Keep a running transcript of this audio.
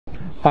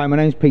Hi, my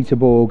name's Peter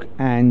Borg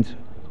and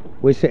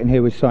we're sitting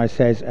here with Sy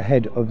Sez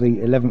ahead of the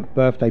 11th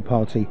birthday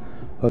party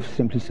of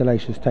Simply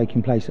Salacious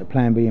taking place at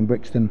Plan B in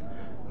Brixton,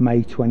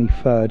 May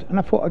 23rd. And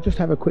I thought I'd just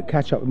have a quick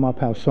catch up with my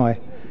pal Sy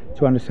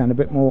to understand a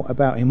bit more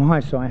about him.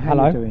 Hi Sy, how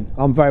are you doing?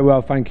 I'm very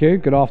well, thank you.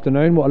 Good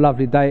afternoon. What a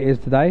lovely day it is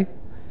today.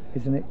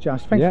 Isn't it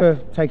just? Thanks for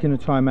taking the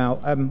time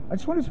out. I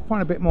just wanted to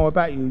find a bit more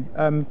about you.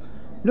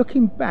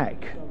 Looking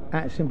back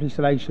at Simply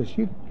Salacious,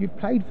 you've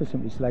played for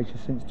Simply Salacious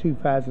since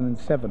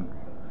 2007.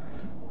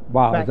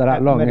 Wow, is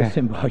that long?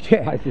 Medicine yeah. Board,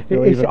 yeah. Makes you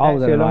feel even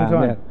older than I am,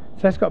 yeah.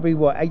 So that's got to be,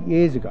 what, 8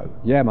 years ago?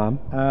 Yeah, man.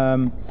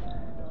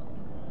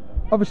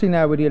 Obviously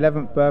now with the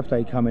 11th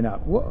birthday coming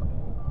up,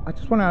 I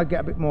just want to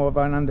get a bit more of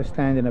an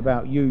understanding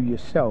about you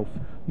yourself,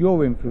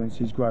 your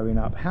influences growing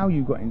up, how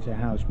you got into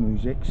house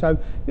music. So,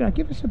 you know,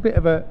 give us a bit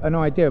of an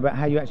idea about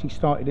how you actually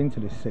started into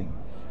this thing.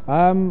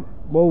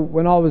 Well,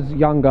 when I was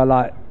younger,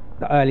 like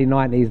the early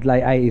 90s,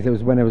 late 80s, it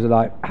was when there was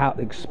like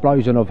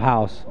explosion of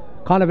house.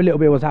 Kind of a little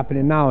bit was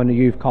happening now in the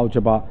youth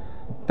culture, but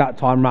that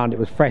time round it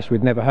was fresh.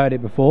 We'd never heard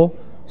it before,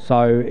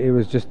 so it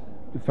was just,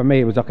 for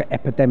me, it was like an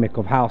epidemic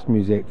of house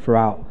music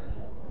throughout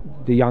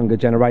the younger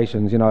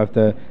generations. You know, of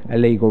the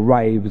illegal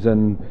raves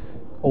and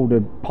all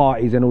the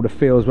parties and all the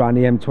fields around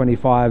the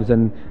M25s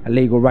and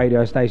illegal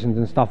radio stations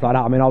and stuff like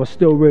that. I mean, I was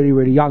still really,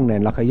 really young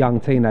then, like a young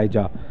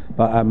teenager,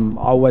 but I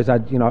always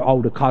had, you know,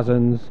 older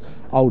cousins,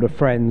 older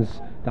friends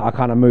that I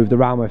kind of moved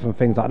around with and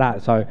things like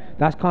that. So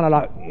that's kind of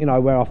like, you know,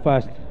 where I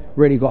first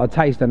really got a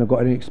taste and I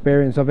got an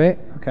experience of it.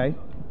 Okay.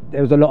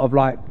 There was a lot of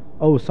like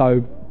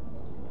also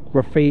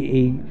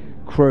graffiti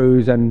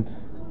crews and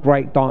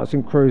break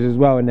dancing crews as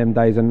well in them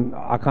days, and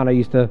I kind of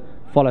used to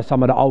follow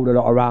some of the older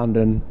lot around,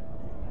 and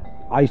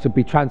I used to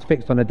be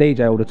transfixed on a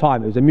DJ all the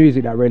time. It was the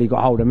music that really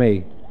got hold of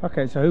me.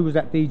 Okay, so who was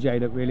that DJ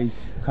that really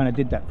kind of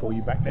did that for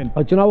you back then?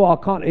 Oh, do you know what?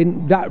 I can't,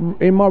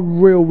 in my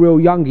real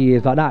younger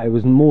years like that, it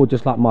was more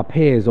just like my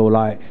peers or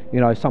like, you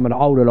know, some of the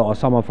older lot or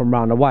someone from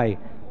round the way.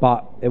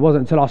 But it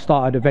wasn't until I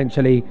started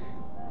eventually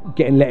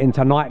getting let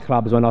into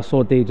nightclubs when I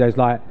saw DJs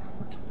like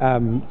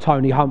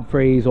Tony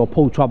Humphries or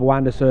Paul Trouble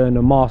Anderson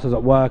and Masters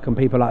at Work and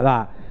people like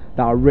that,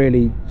 that I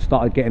really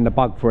started getting the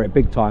bug for it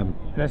big time.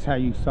 That's how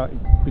you started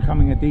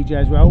becoming a DJ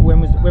as well. When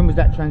was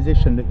that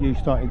transition that you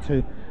started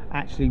to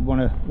actually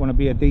want to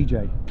be a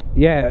DJ?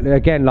 Yeah,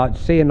 again, like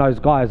seeing those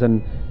guys,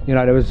 and you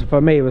know, there was,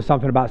 for me, it was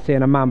something about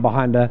seeing a man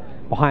behind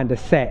a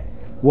set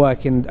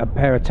working a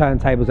pair of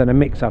turntables and a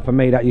mixer. For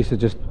me, that used to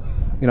just,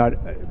 you know,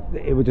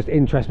 it would just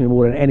interest me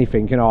more than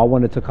anything. You know, I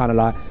wanted to kind of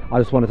like, I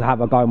just wanted to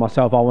have a go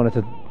myself. I wanted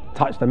to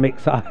touch the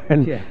mixer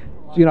and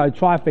you know,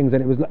 try things,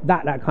 and it was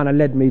that kind of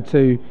led me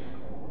to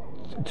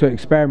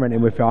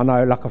experimenting with it. I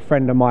know, like, a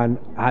friend of mine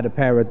had a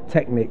pair of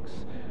Technics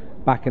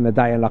back in the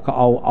day and like an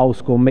old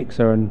school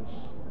mixer, and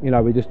you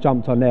know, we just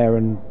jumped on there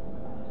and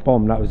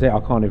boom, that was it. I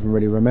can't even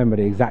really remember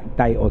the exact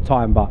date or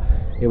time, but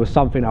it was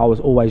something I was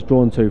always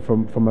drawn to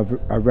from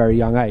a very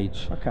young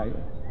age. Okay.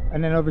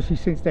 And then obviously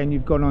since then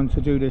you've gone on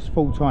to do this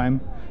full time.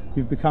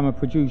 You've become a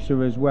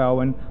producer as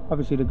well, and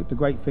obviously the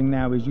great thing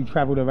now is you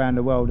travelled around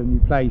the world and you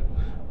play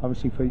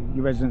obviously for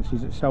your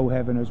residencies at Soul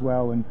Heaven as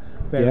well and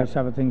various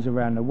other things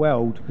around the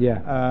world.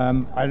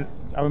 I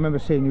remember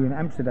seeing you in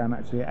Amsterdam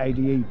actually at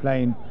ADE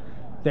playing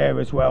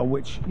there as well,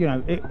 which, you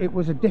know, it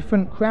was a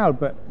different crowd,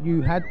 but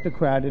you had the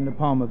crowd in the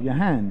palm of your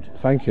hand.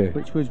 Thank you.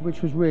 Which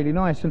was really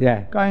nice.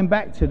 And going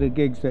back to the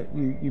gigs that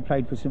you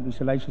played for Simply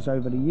Salacious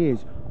over the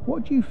years,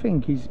 what do you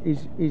think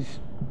is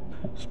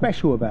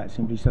special about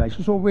Simply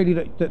Salacious, or really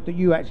that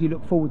you actually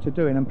look forward to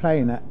doing and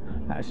playing at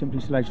a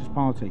Simply Salacious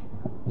party?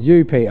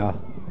 You, Peter.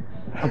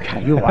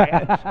 Okay, you're right.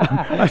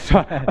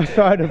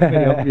 Aside of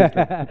me,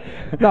 obviously.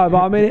 No, but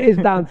I mean, it is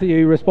down to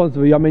you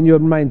responsibly. I mean, you're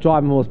the main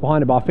driving force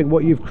behind it, but I think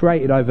what you've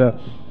created over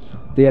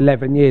the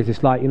 11 years,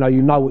 it's like, you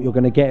know what you're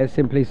going to get at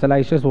Simply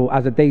Salacious. Or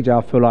as a DJ,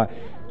 I feel like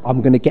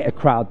I'm going to get a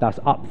crowd that's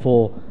up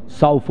for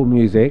soulful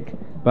music,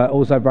 but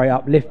also very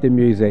uplifting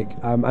music,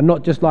 and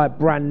not just like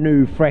brand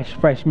new,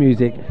 fresh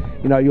music.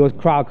 You know, your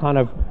crowd kind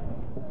of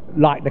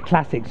like the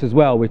classics as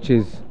well, which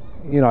is,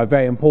 you know,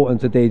 very important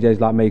to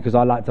DJs like me, because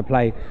I like to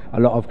play a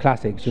lot of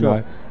classics, you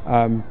know.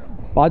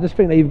 But I just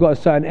think that you've got a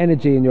certain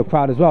energy in your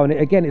crowd as well, and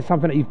again, it's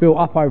something that you've built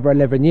up over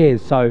 11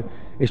 years, so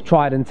it's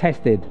tried and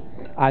tested,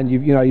 and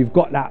you've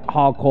got that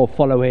hardcore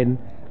following,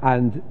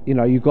 and you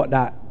know, you've got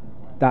that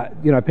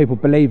you know, people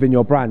believe in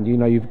your brand. You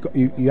know,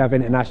 you have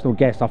international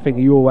guests. I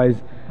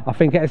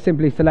think at a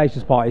Simply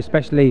Salacious party,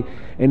 especially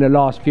in the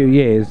last few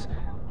years,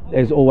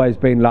 there's always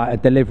been like a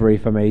delivery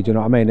for me. Do you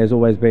know what I mean? There's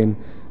always been,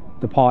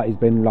 the party's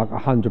been like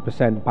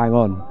 100% bang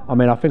on. I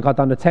mean, I think I've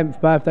done the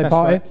 10th birthday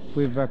party. Right.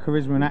 With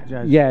Charisma and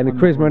Atjazz. Yeah, and the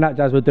Charisma and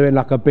Atjazz were doing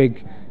like a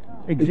big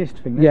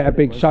thing. Yeah, a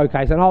big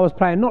showcase, and I was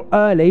playing not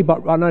early,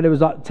 but I know there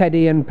was like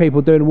Teddy and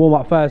people doing warm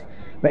up first.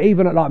 But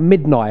even at like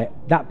midnight,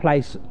 that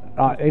place,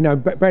 you know,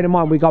 bearing in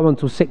mind we go on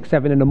till 6,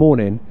 7 in the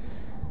morning.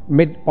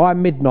 By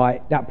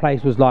midnight, that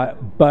place was like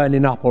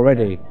burning up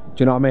already. Do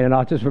you know what I mean? And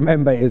I just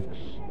remember it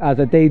as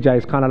a DJ,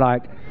 it's kind of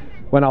like,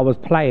 when I was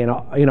playing,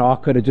 I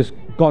could have just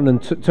gone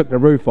and took the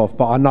roof off,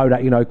 but I know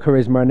that,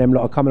 Charisma and them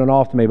lot are coming on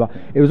after me, but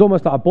it was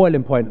almost like a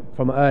boiling point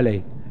from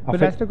early. But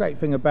that's the great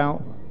thing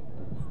about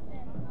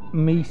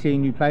me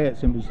seeing you play at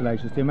Simply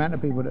Salacious, the amount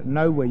of people that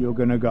know where you're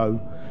going to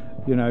go,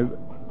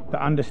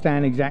 that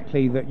understand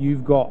exactly that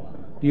you've got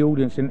the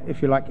audience,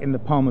 if you like, in the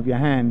palm of your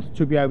hand,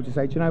 to be able to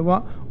say, do you know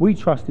what, we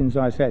trust in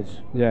Sy Sez.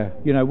 Yeah.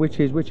 Which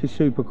is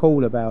super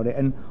cool about it.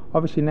 And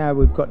obviously now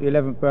we've got the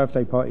 11th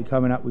birthday party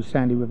coming up with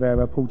Sandy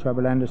Rivera, Paul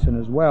Trouble Anderson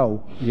as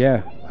well.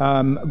 Yeah.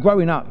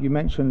 Growing up, you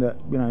mentioned that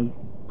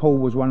Paul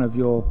was one of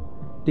your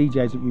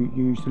DJs that you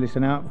used to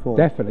listen out for.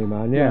 Definitely,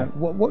 man. Yeah.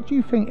 What do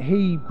you think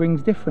he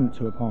brings different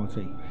to a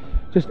party?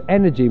 Just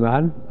energy,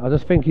 man. I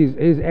just think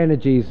his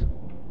energy's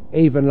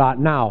even like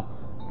now.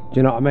 Do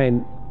you know what I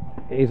mean?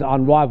 Is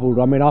unrivaled.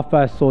 I mean, I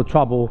first saw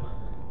Trouble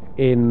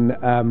in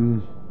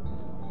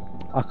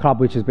a club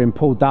which has been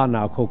pulled down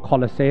now called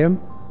Coliseum,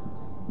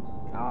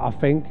 I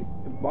think.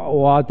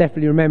 Well, I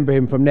definitely remember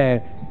him from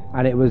there,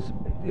 and it was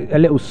a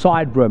little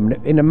side room.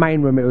 In the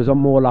main room, it was a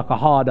more like a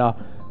harder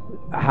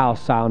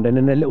house sound, and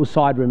in the little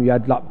side room, you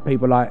had like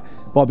people like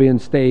Bobby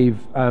and Steve,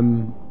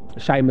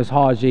 Seamus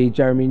Haji,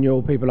 Jeremy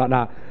Newell, people like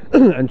that.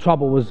 And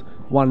Trouble was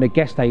one of the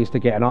guests they used to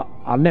get, and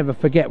I'll never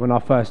forget when I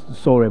first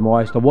saw him, or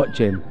I used to watch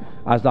him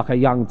as like a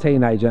young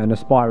teenager and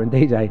aspiring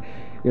DJ.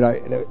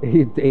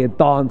 He'd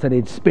dance and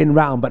he'd spin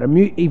round, but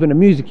even the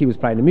music he was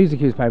playing, we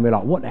were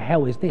like, what the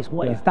hell is this?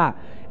 What is that?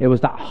 It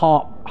was that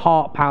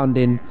heart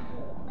pounding,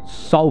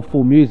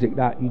 soulful music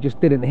that you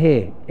just didn't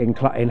hear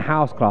in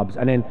house clubs.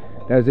 And then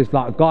there was this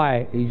like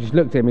guy, you just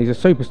looked at him, he's a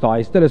superstar,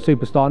 he's still a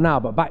superstar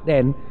now, but back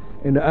then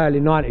in the early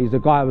 90s, the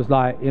guy was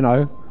like,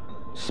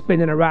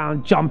 spinning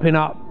around, jumping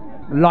up,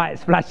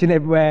 lights flashing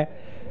everywhere.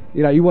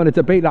 You wanted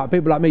to be like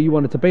people like me. You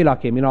wanted to be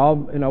like him.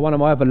 One of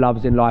my other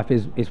loves in life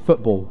is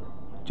football.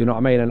 Do you know what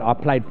I mean? And I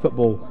played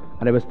football,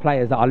 and there was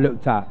players that I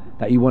looked at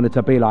that you wanted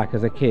to be like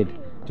as a kid. Do you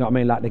know what I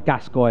mean? Like the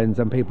Gascoignes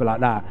and people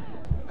like that.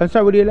 And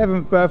so with the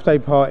 11th birthday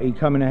party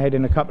coming ahead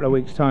in a couple of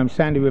weeks' time,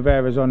 Sandy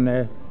Rivera's on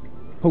there,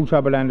 Paul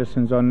Trouble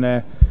Anderson's on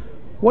there.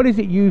 What is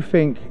it you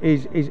think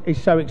is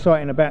so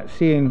exciting about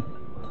seeing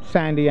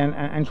Sandy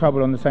and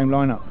Trouble on the same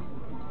lineup?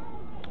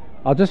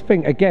 I just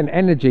think, again,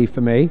 energy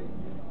for me.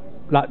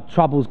 Like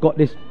Trouble's got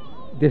this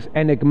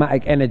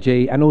enigmatic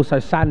energy, and also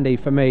Sandy,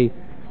 for me,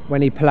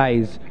 when he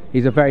plays,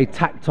 he's a very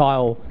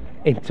tactile,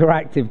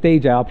 interactive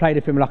DJ. I played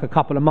with him like a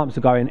couple of months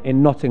ago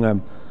in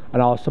Nottingham,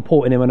 and I was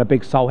supporting him on a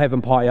big Soul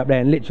Heaven party up there,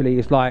 and literally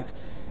it's like,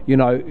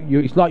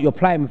 it's like you're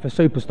playing for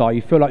Superstar.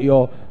 You feel like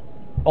you're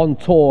on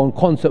tour, on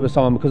concert with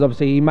someone, because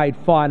obviously he made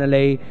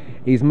Finally,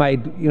 he's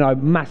made,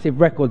 massive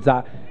records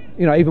that,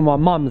 even my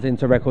mum's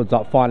into records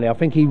like Finally. I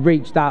think he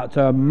reached out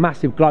to a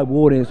massive global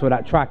audience with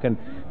that track, and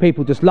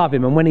people just love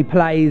him. And when he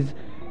plays,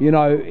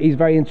 he's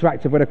very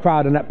interactive with the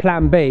crowd. And at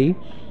Plan B,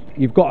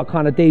 you've got a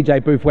kind of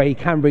DJ booth where he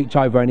can reach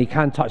over and he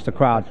can touch the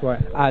crowd. That's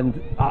right.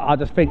 And I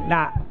just think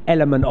that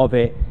element of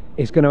it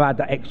is going to add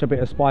that extra bit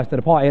of spice to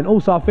the party. And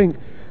also I think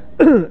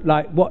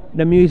like what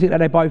the music that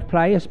they both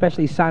play,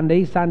 especially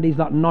Sandy's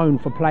like known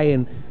for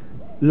playing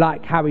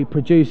like how he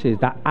produces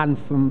that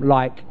anthem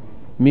like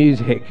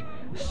music.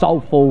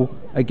 Soulful,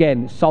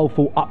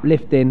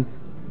 uplifting,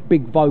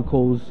 big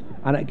vocals,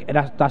 and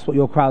that's what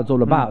your crowd's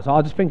all about. So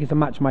I just think it's a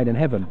match made in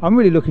heaven. I'm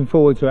really looking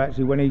forward to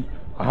actually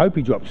I hope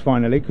he drops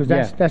Finally, because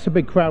that's a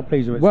big crowd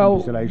pleaser at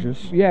Simply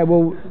Salacious. Yeah,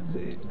 well,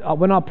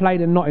 when I played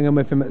in Nottingham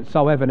with him at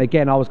Soul Heaven,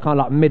 again, I was kind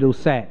of like middle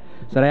set,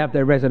 so they have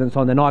their residents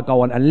on, then I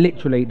go on, and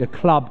literally the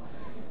club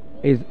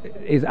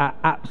is at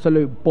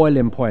absolute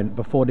boiling point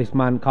before this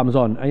man comes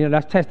on, and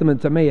that's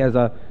testament to me as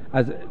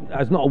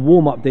not a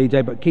warm-up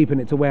DJ, but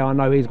keeping it to where I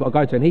know he's got to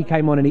go to. And he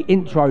came on and he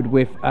introed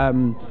with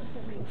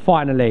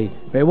Finally,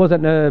 but it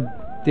wasn't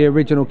the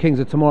original Kings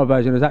of Tomorrow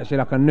version. It was actually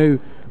like a new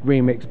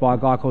remix by a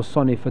guy called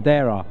Sonny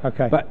Fodera.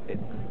 Okay. But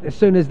as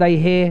soon as they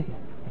hear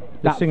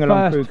that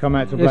sing-along crew come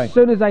out to play, as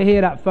soon as they hear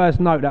that first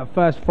note, that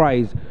first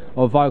phrase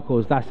of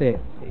vocals, that's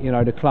it.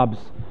 The club's,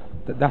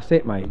 that's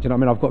it, mate. Do you know what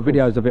I mean? I've got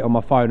videos of it on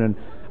my phone, and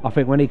I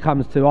think when he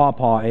comes to our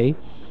party,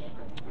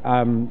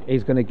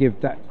 he's going to give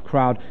that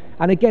crowd.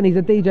 And again, he's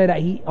a DJ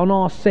that on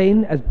our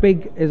scene, as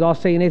big as our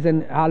scene is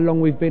and how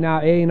long we've been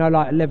out here,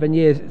 like 11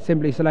 years,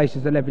 Simply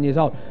Salacious, 11 years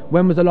old.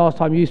 When was the last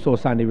time you saw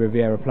Sandy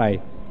Rivera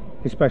play?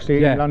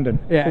 Especially in London.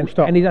 Yeah,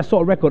 and he's that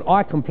sort of record.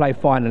 I can play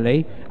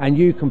Finally, and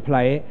you can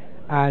play it,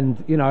 and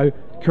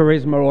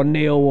Charisma or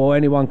Neil or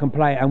anyone can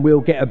play it, and we'll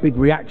get a big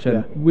reaction.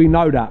 Yeah. We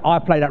know that. I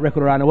play that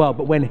record around the world,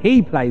 but when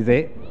he plays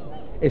it,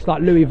 it's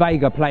like Louis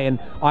Vega playing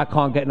I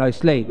Can't Get No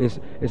Sleep. It's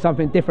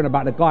something different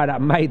about the guy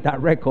that made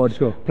that record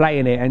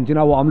playing it. And you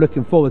know what? I'm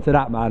looking forward to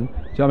that, man. Do you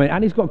know what I mean?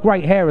 And he's got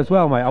great hair as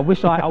well, mate. I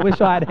wish I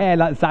had hair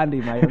like Sandy,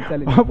 mate. I'm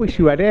telling you. I wish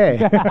you had hair.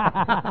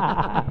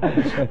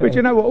 But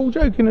you know what? All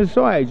joking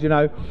aside,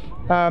 the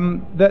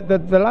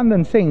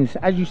London scenes,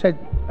 as you said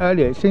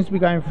earlier, it seems to be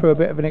going through a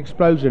bit of an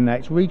explosion now.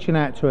 It's reaching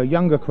out to a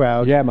younger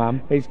crowd. Yeah,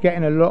 man. It's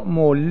getting a lot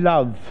more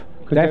love.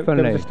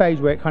 Definitely. There was a stage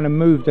where it kind of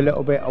moved a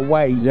little bit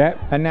away, yep.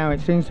 And now it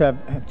seems to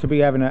be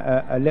having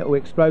a little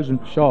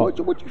explosion. Sure.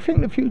 What do you think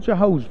the future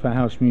holds for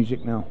house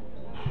music now?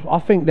 I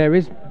think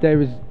there's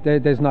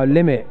no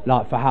limit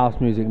like for house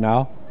music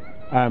now.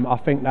 I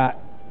think that,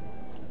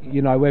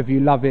 you know, whether you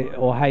love it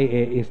or hate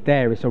it, it's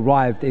there. It's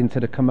arrived into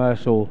the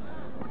commercial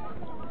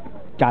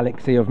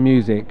galaxy of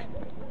music,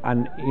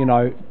 and you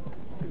know,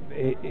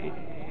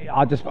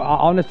 I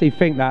honestly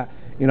think that,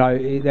 you know,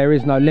 there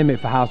is no limit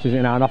for house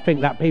music now, and I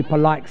think that people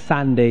like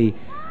Sandy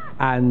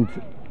and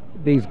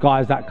these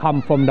guys that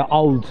come from the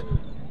old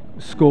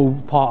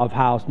school part of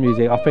house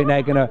music, I think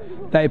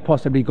they've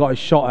possibly got a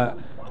shot at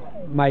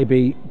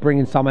maybe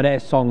bringing some of their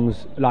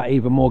songs like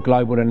even more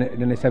global than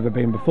it's ever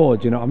been before.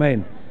 Do you know what I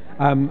mean?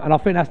 And I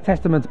think that's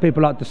testament to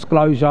people like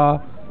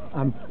Disclosure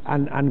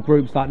and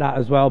groups like that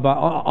as well. But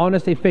I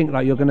honestly think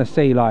like you're going to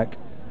see, like,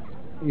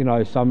 you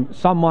know,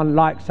 someone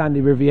like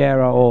Sandy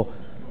Rivera, or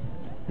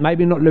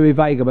maybe not Louis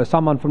Vega, but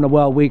someone from the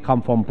world we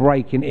come from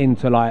breaking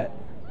into like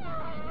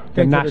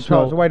the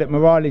national, the way that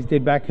Morales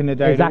did back in the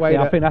day. Exactly.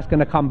 I think that's going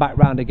to come back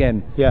round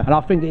again. Yeah. And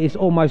I think it's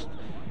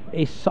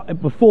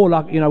before,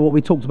 like, you know, what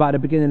we talked about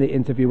at the beginning of the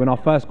interview, when I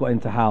first got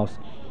into house,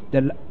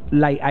 the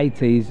late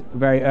 80s,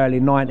 very early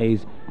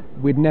 90s,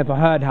 we'd never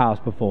heard house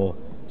before,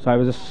 so it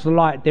was a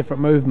slight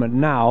different movement.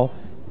 Now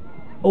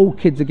all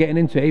kids are getting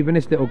into it. Even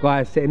this little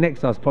guy sitting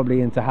next to us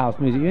probably into house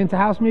music. You into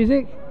house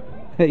music?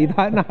 You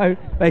don't know,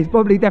 but he's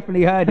probably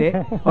definitely heard it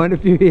in a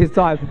few years'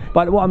 time.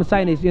 But what I'm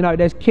saying is, you know,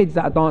 there's kids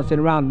that are dancing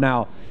around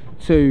now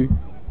to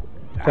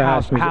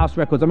house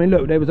records. I mean,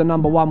 look, there was a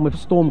 #1 with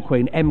Storm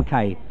Queen,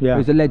 MK,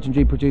 who's a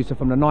legendary producer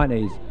from the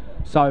 90s.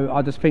 So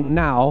I just think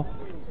now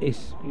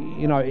it's,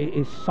 you know,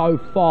 it's so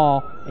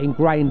far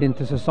ingrained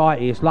into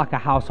society. It's like a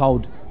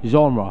household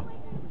genre.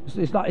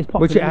 It's like, it's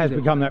popular which it has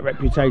music. become that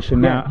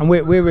reputation now, and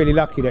we're really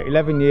lucky that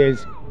 11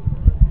 years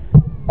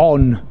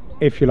on,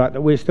 if you like,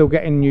 that we're still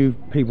getting new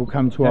people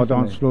come to our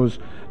dance floors,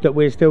 that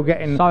we're still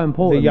getting so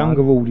important, the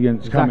younger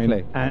audience exactly.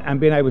 coming and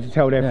being able to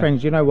tell their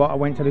friends, you know what, I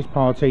went to this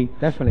party.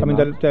 Definitely.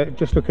 I mean,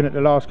 just looking at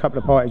the last couple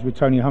of parties with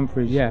Tony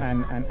Humphries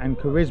and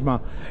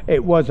Charisma,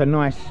 it was a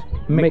nice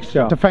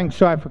mixture. To thank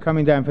Sy for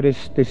coming down for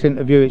this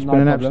interview. It's been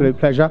an absolute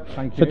pleasure.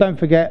 Thank you. So don't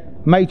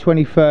forget, May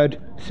 23rd,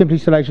 Simply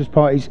Salacious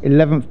Party's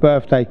 11th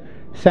birthday.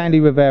 Sandy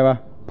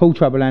Rivera, Paul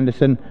Trouble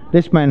Anderson,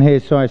 this man here,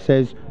 Sy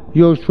Sez,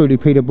 yours truly,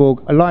 Peter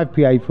Borg, a live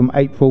PA from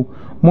April.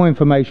 More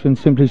information,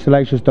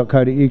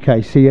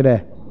 simplysalacious.co.uk. See you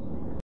there.